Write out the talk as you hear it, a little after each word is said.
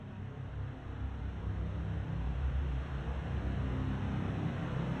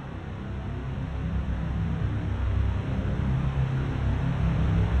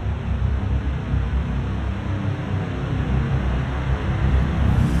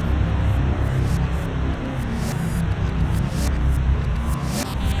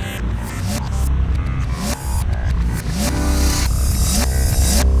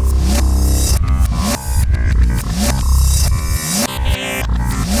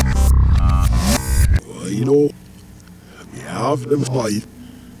know, we have them fight.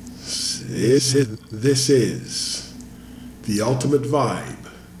 This is the ultimate vibe,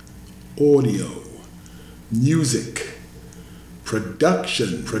 audio, music,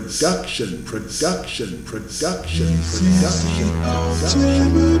 production. Ultimate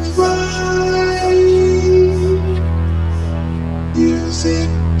vibe, music,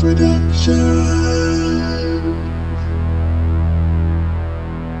 production.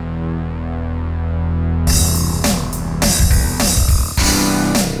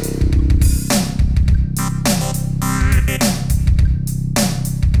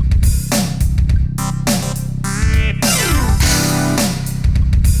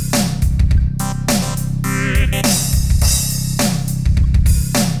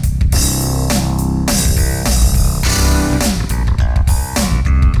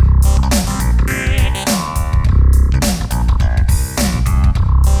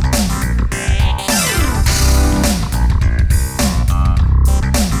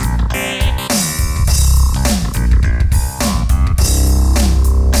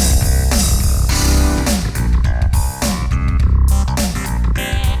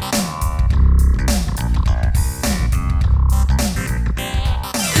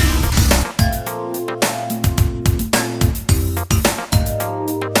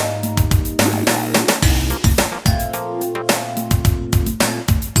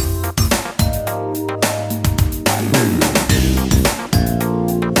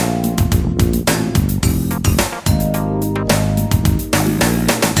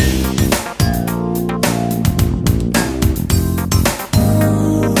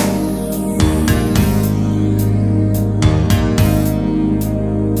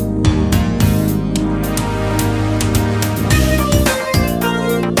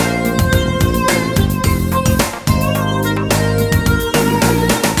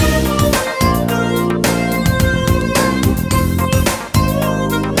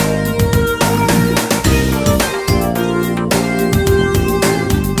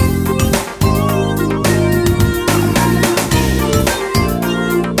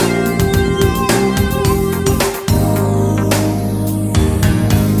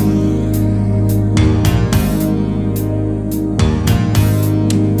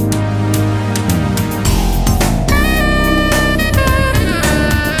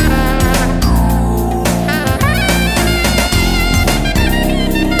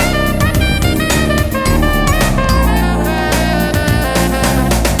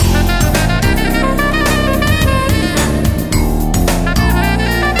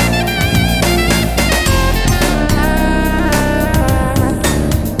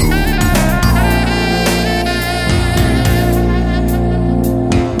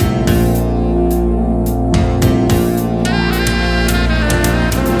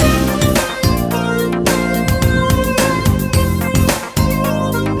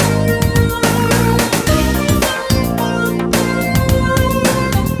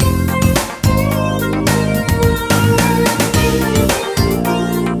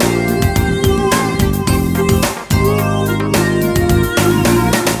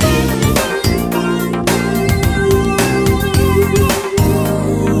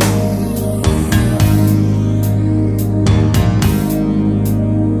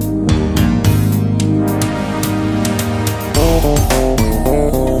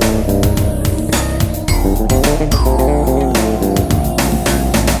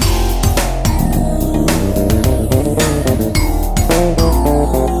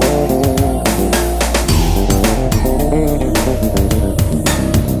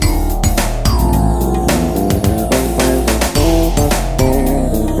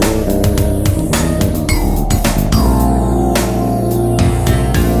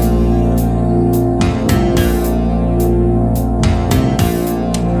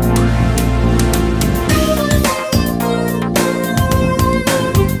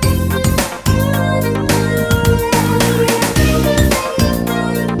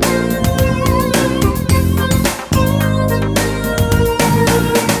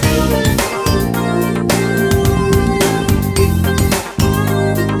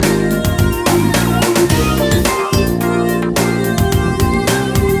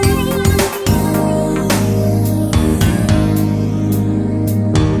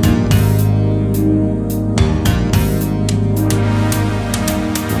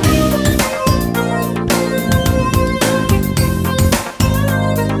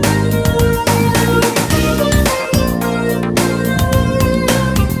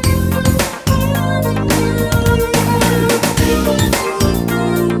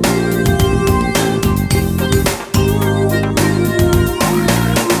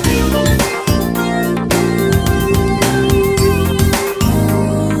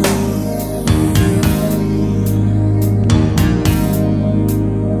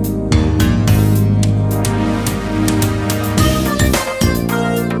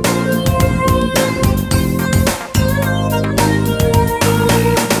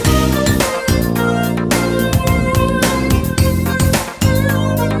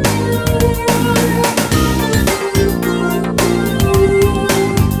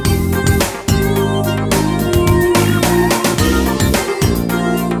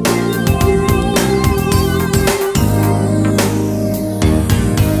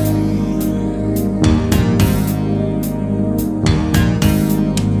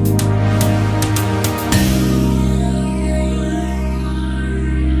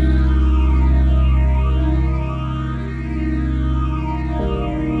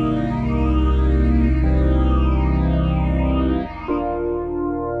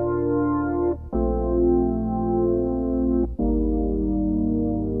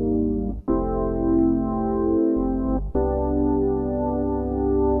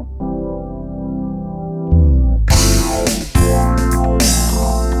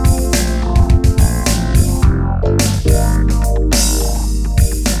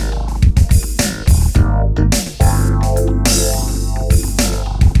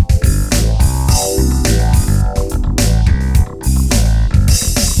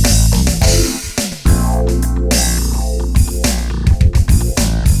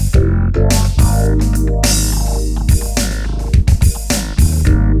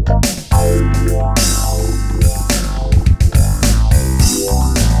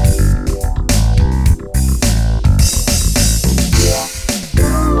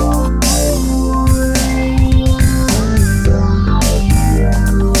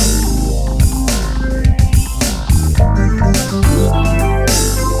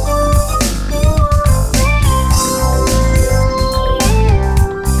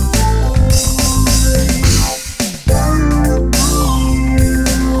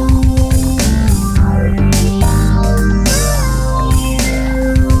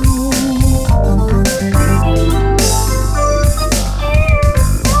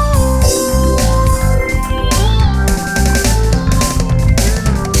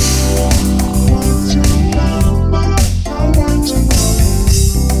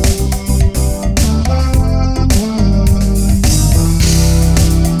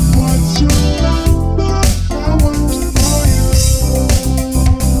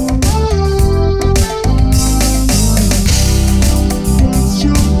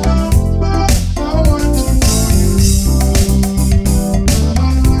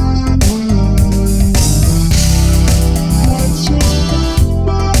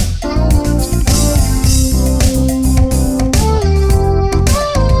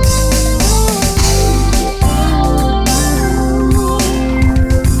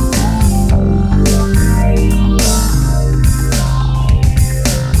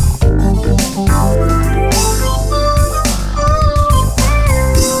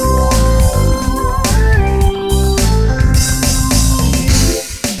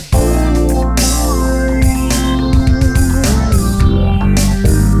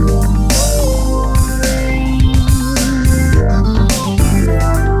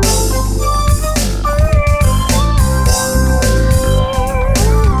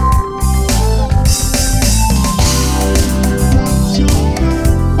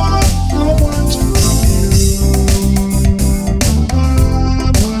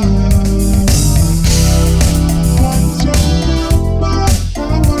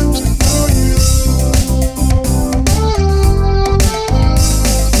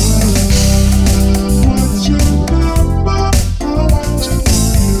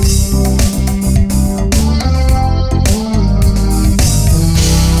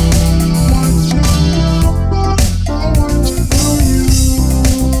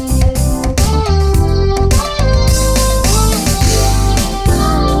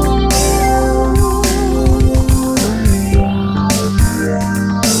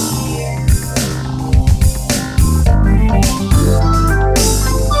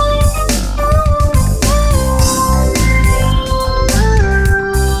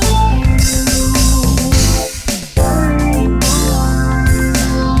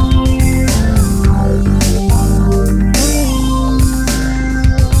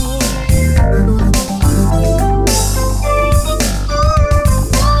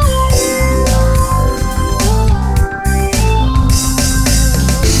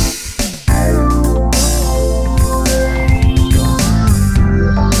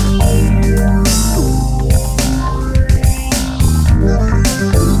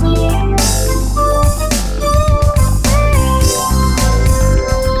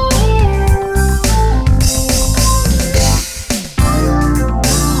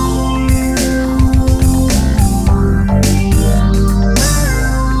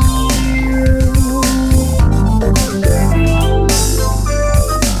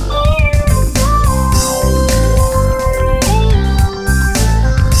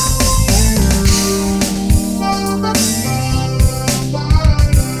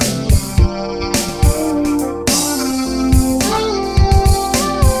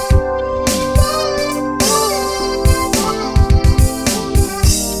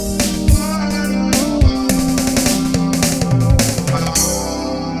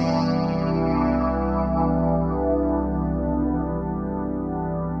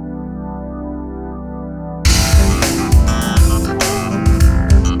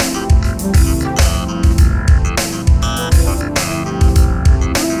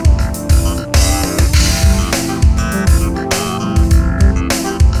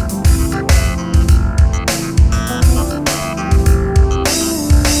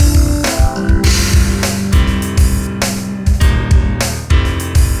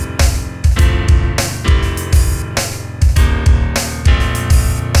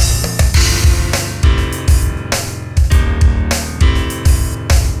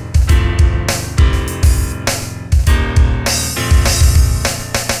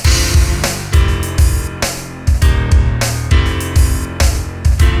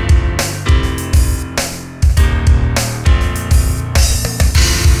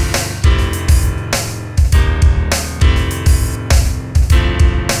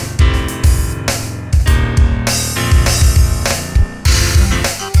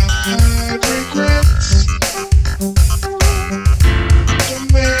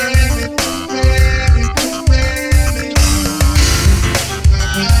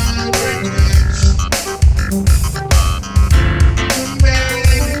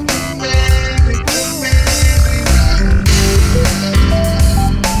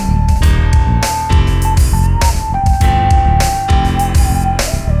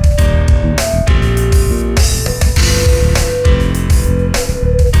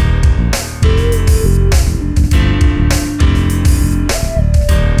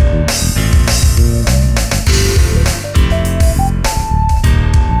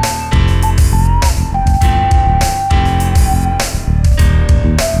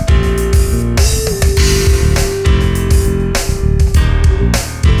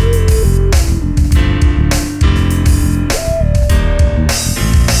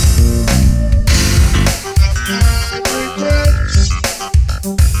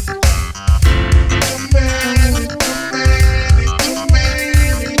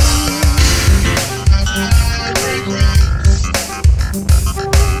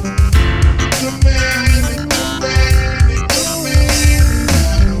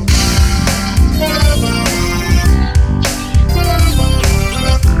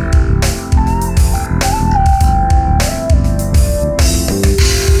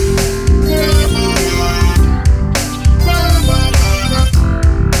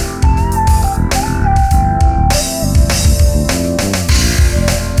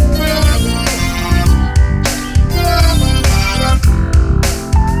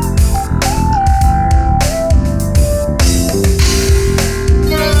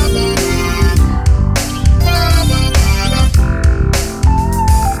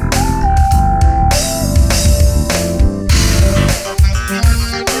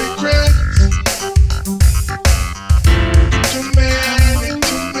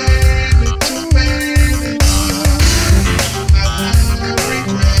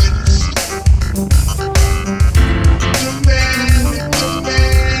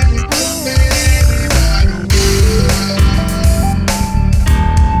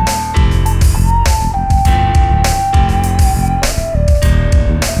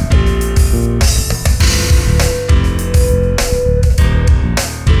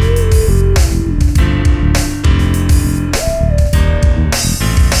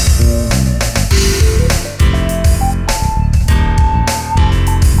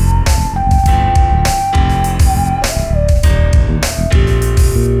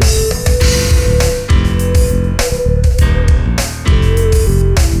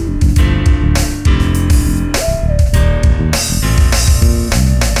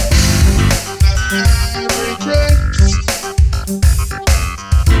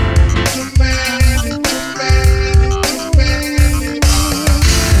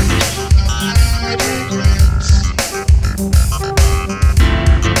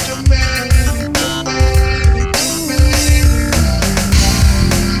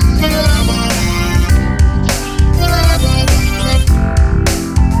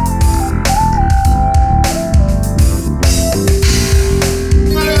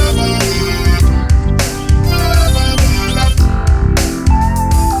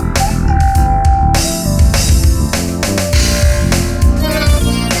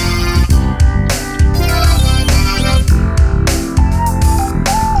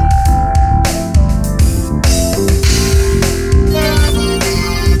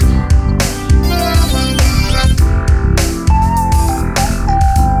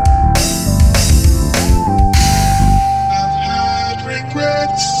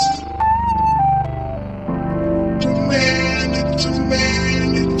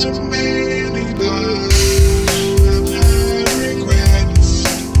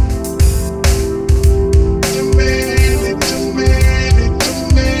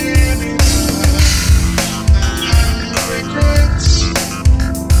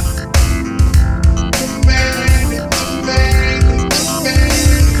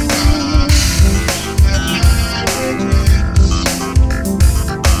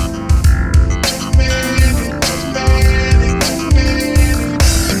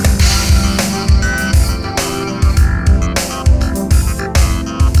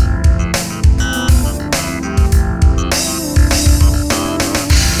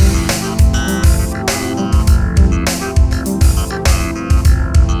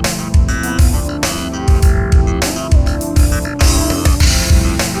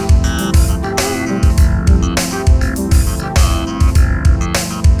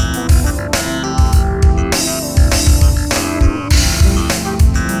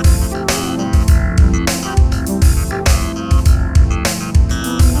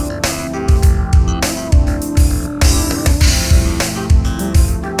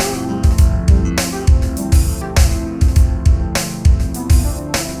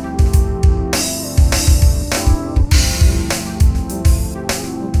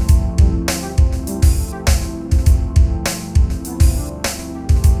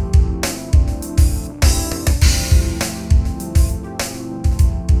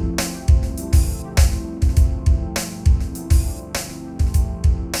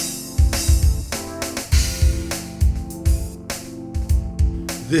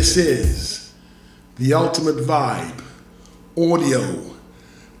 This is the ultimate vibe, audio,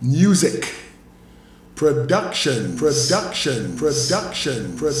 music, production.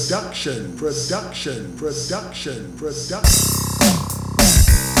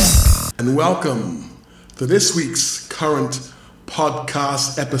 And welcome to this week's current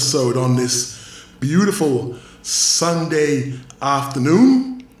podcast episode on this beautiful Sunday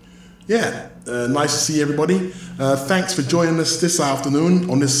afternoon. Nice to see everybody. Thanks for joining us this afternoon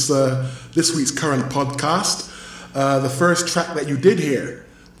on this week's current podcast. The first track that you did hear,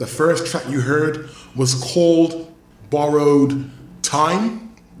 the first track you heard was called Borrowed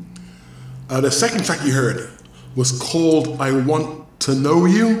Time. The second track you heard was called I Want to Know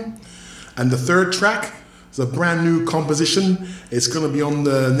You. And the third track is a brand new composition. It's going to be on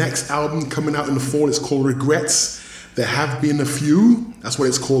the next album coming out in the fall. It's called Regrets. There have been a few. That's what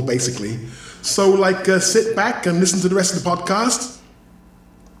it's called, basically. So, sit back and listen to the rest of the podcast.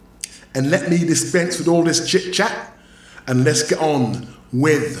 And let me dispense with all this chit-chat. And let's get on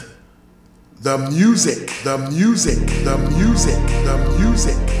with the music.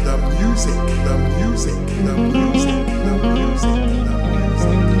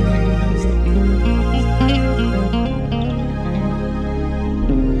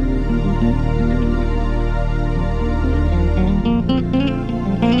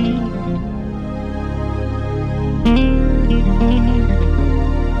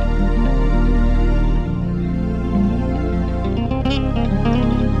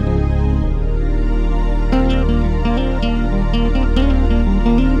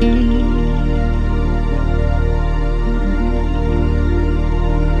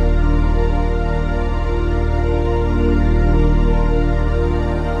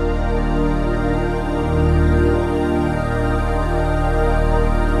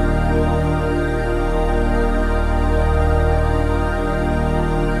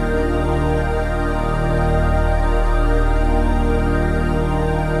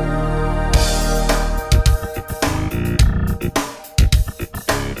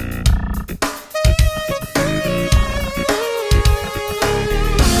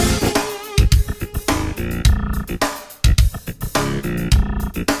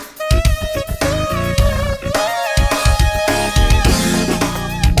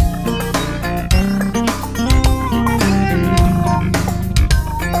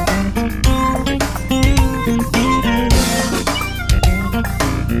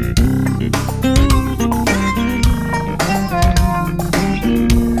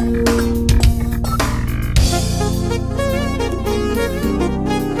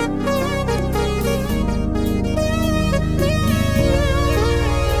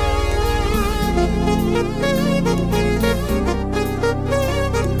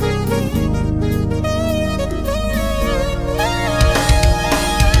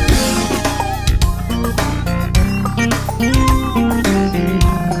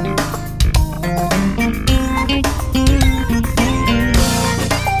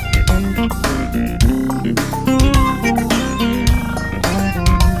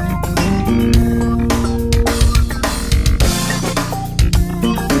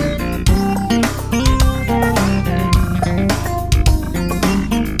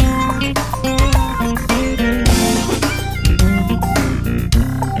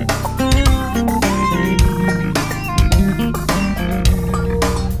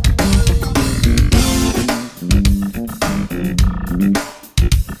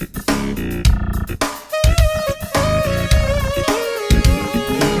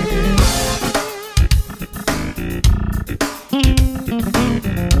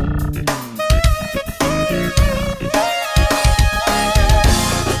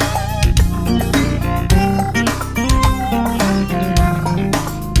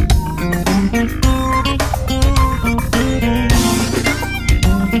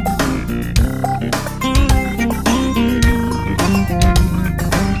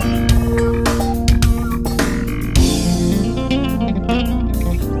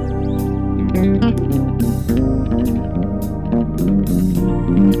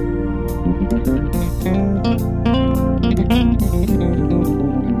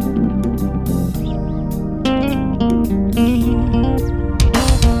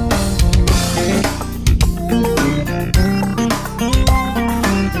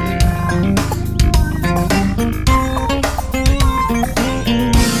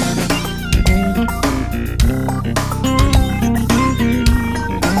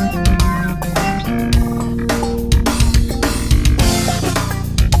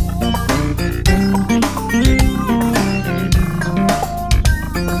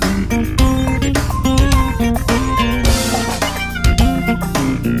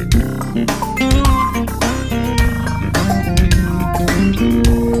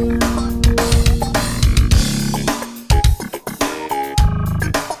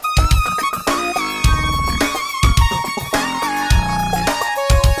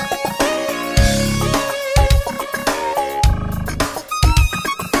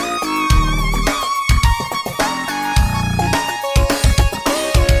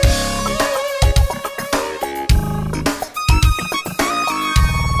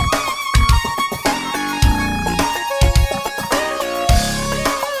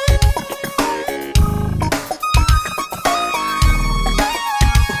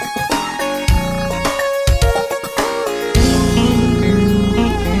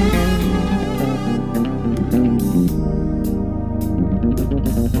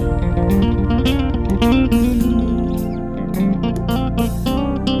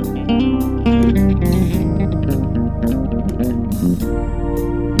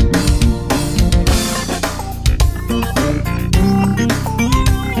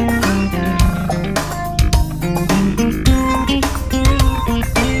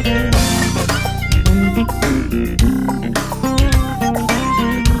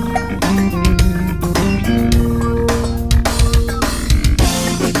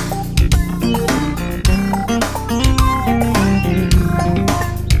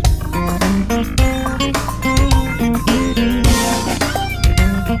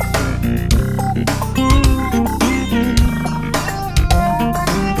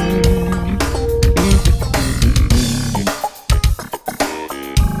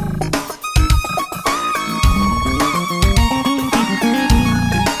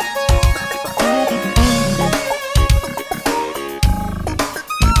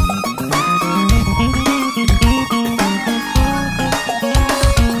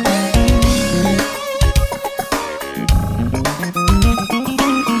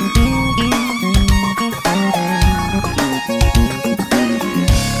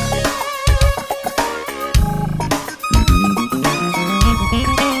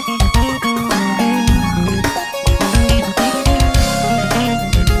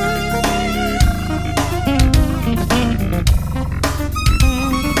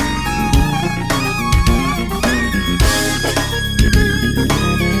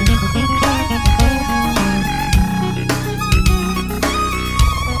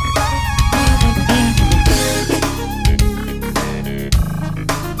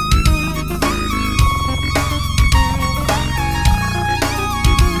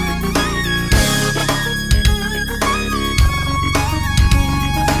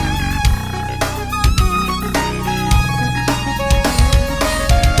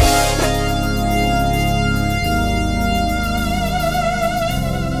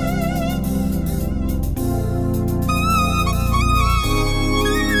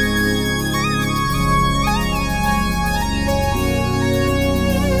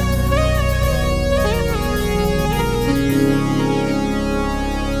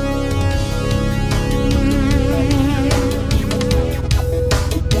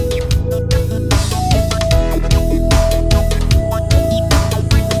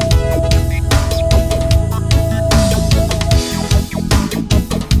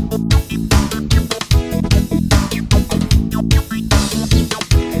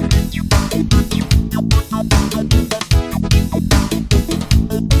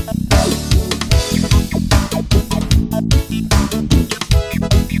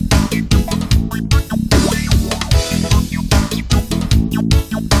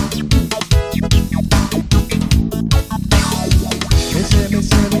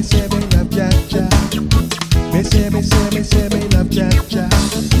 say me love Jaja. Me say me love Jaja.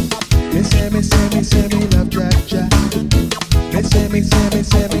 Me say me love Jaja. Me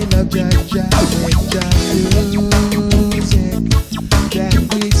say me love Jaja. Music that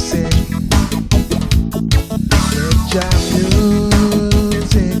we sing. Jaja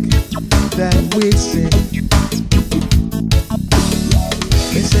music that we sing.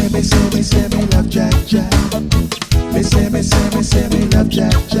 Me say me love Jaja. Me say me love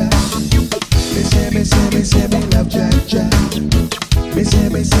Jaja. Me say me love Jaja. Me say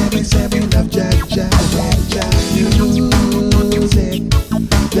me love Jaja. Jaja music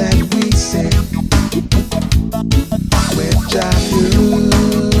that we sing. With Jaja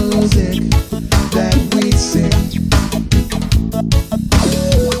music that we sing.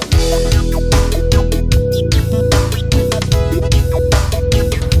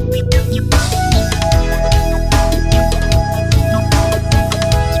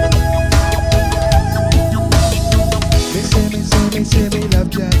 Me say me love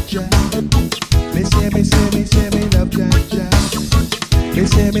Jaja. Me say me love Jaja. Me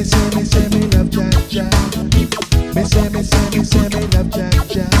say me love Jaja. Me say me love Jaja.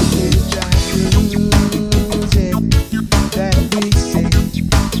 Jaja music that we sing.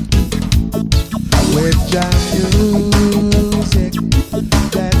 With Jaja music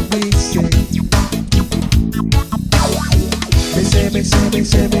that we sing. Me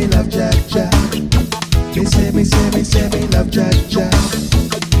say me love Jaja. Me say me love Jaja.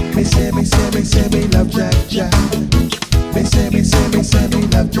 Me say me love Jaja. Me say me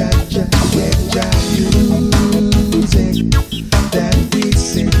love Jaja. With Jaja music that we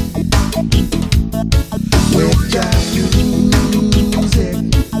sing. With Jaja music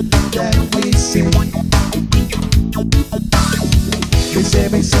that we sing. Me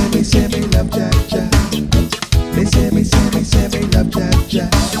say me love Jaja. Me say me love Jaja.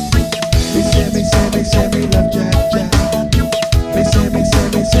 Me say me love Jaja. Me say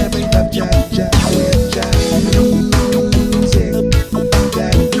me love Jaja. With Jaja music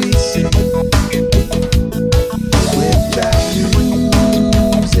that we sing. With Jaja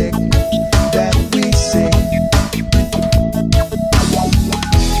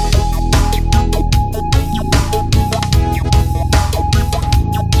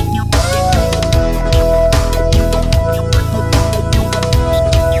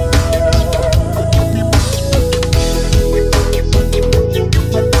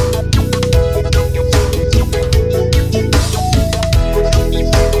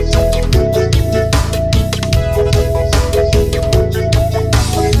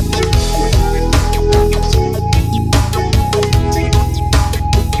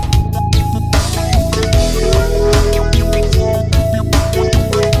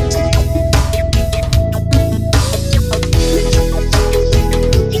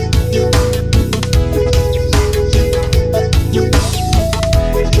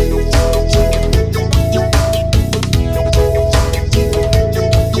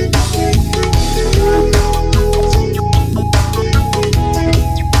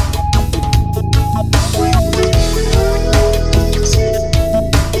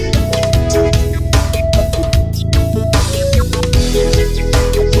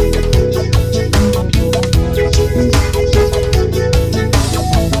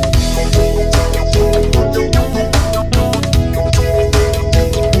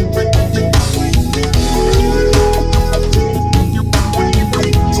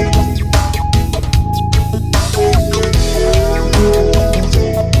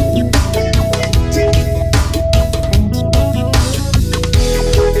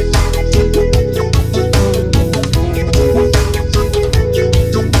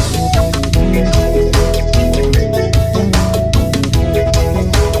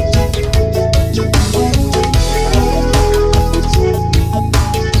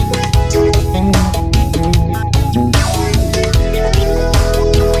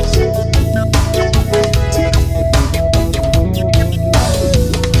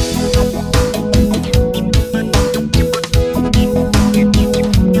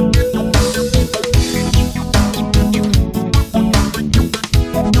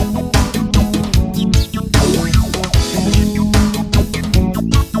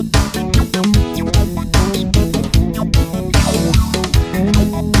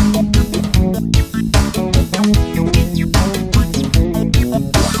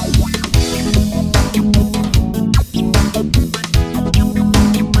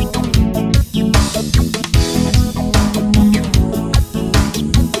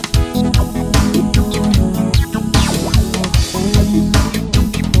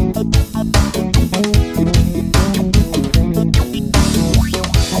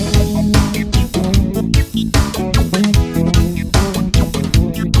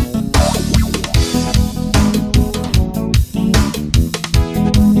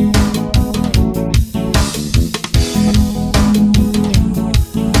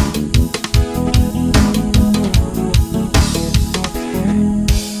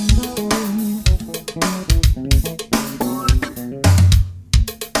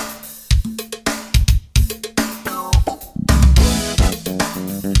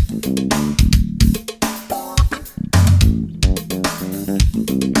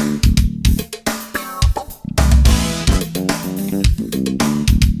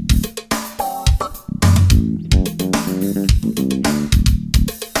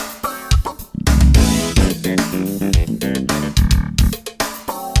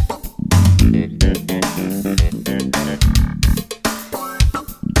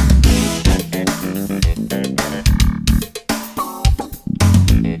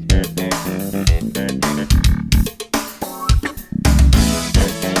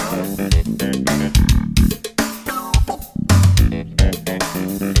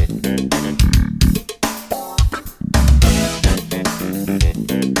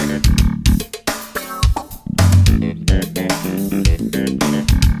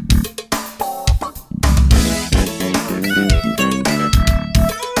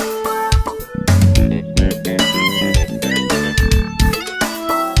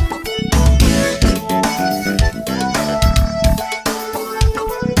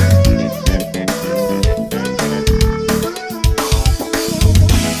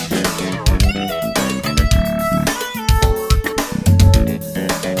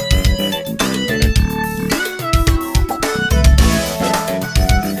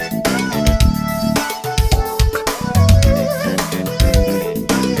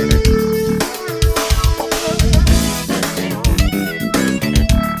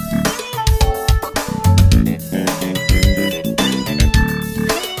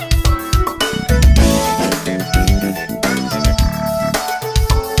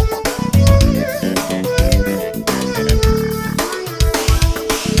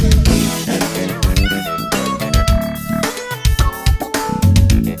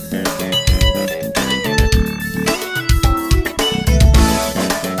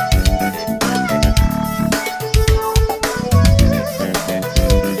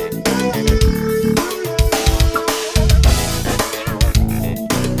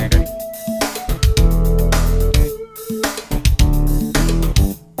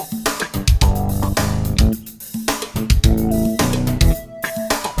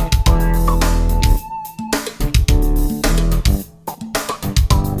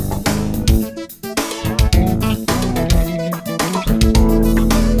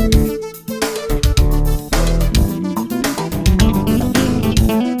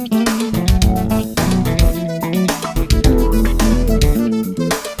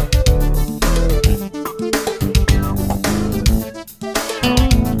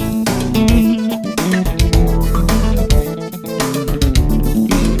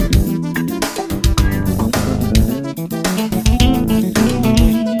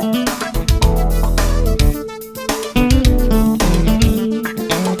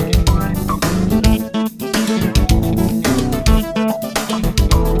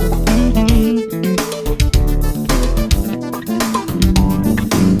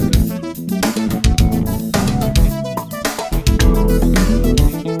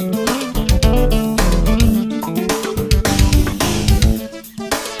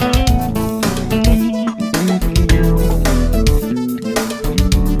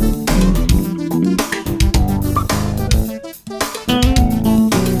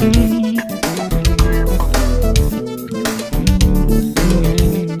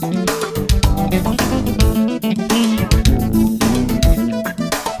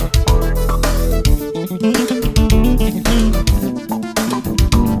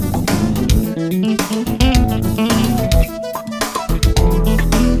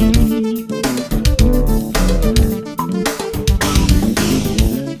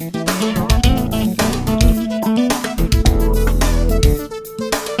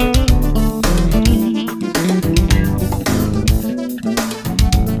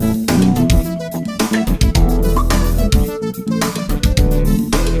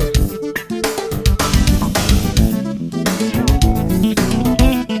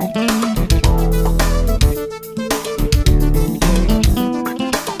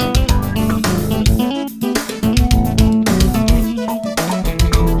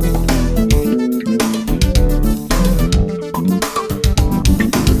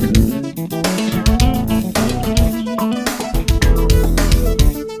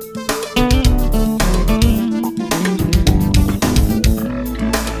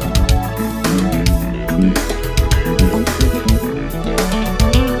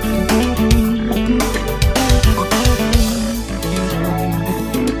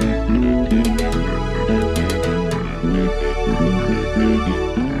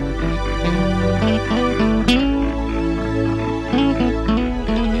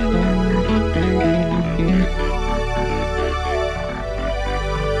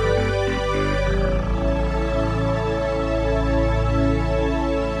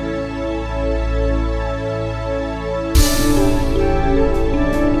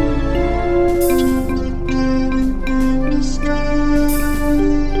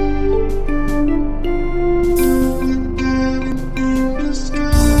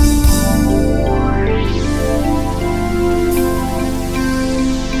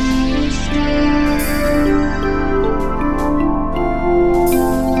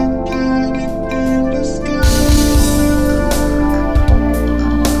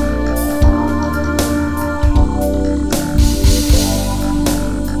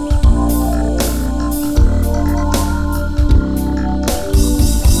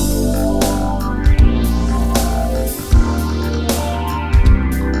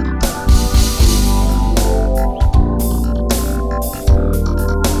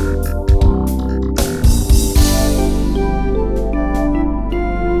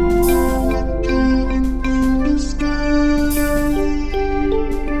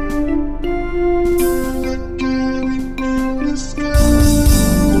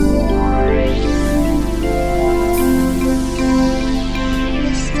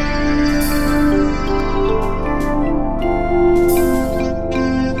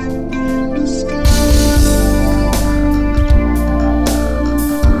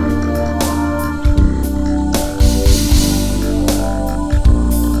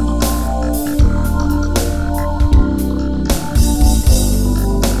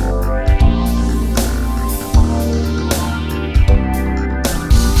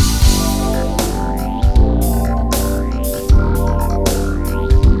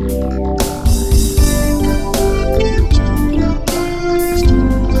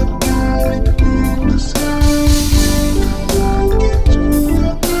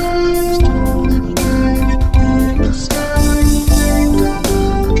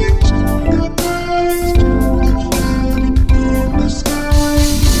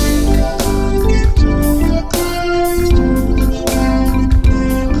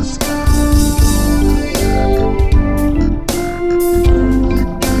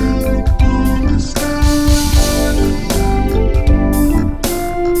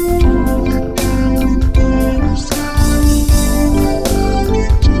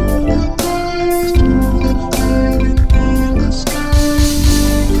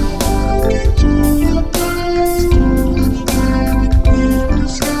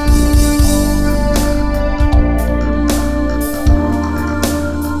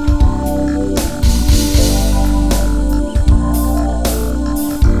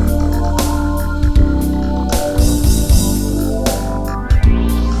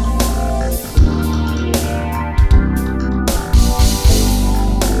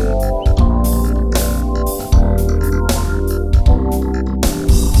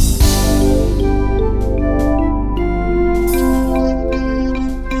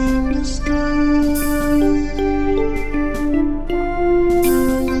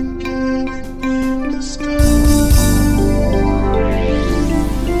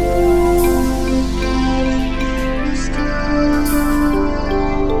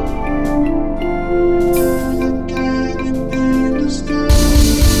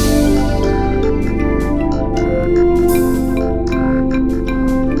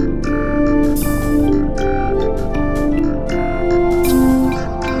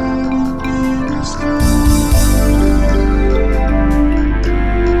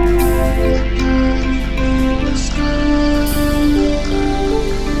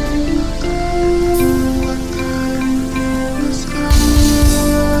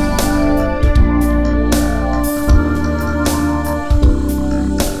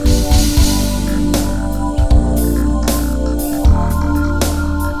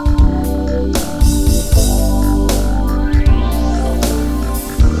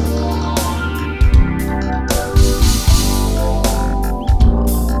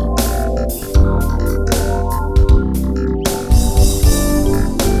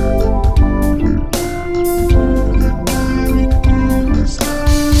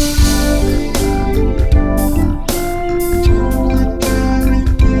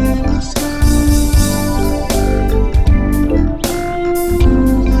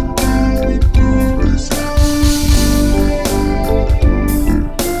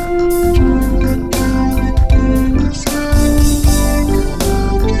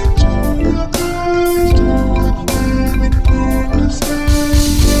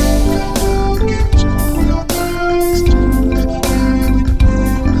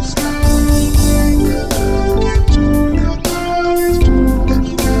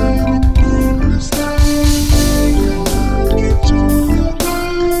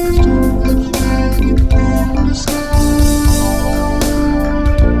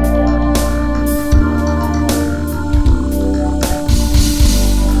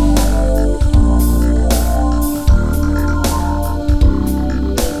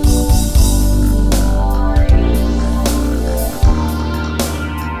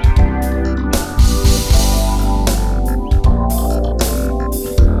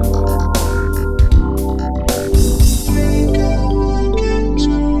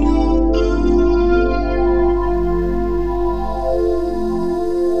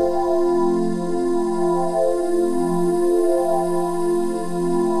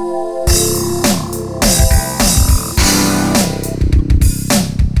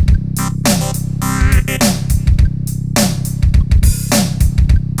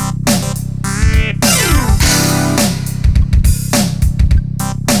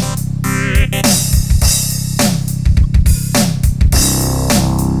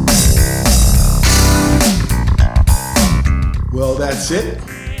that's it.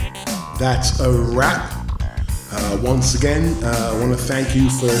 That's a wrap. Once again, I want to thank you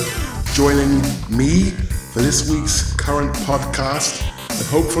for joining me for this week's current podcast. And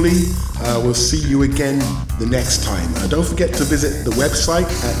hopefully, we'll see you again the next time. Don't forget to visit the website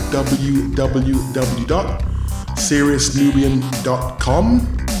at www.seriousnubian.com.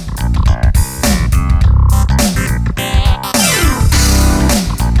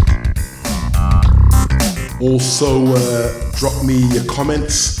 Also, drop me your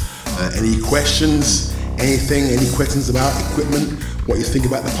comments, any questions, any questions about equipment, what you think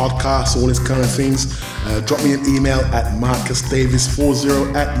about the podcast, all these kind of things. Drop me an email at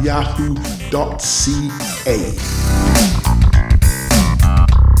marcusdavis40@yahoo.ca.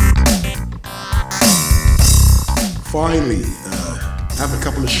 Finally, I have a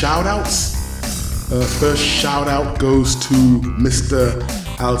couple of shout outs. First shout out goes to Mr.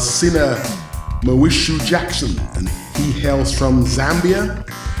 Alcina Mawishu Jackson, and he hails from Zambia.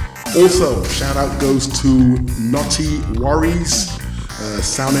 Also, shout out goes to Naughty Worries,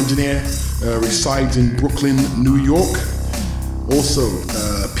 sound engineer, resides in Brooklyn, New York. Also,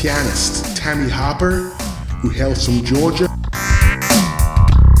 pianist Tammy Harper, who hails from Georgia.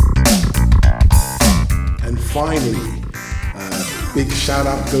 And finally, big shout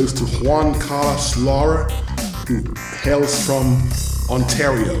out goes to Juan Carlos Lara, who hails from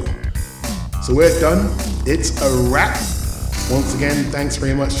Ontario. So we're done. It's a wrap. Once again, thanks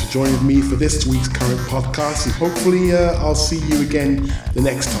very much for joining me for this week's current podcast, and hopefully I'll see you again the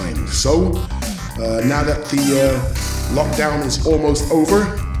next time. So now that the lockdown is almost over,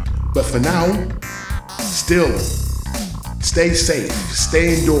 but for now, still stay safe,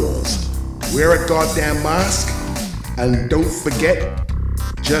 stay indoors, wear a goddamn mask, and don't forget,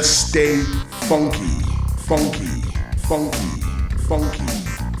 just stay funky, funky, funky, funky, funky,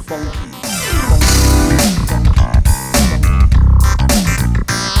 funky, funky.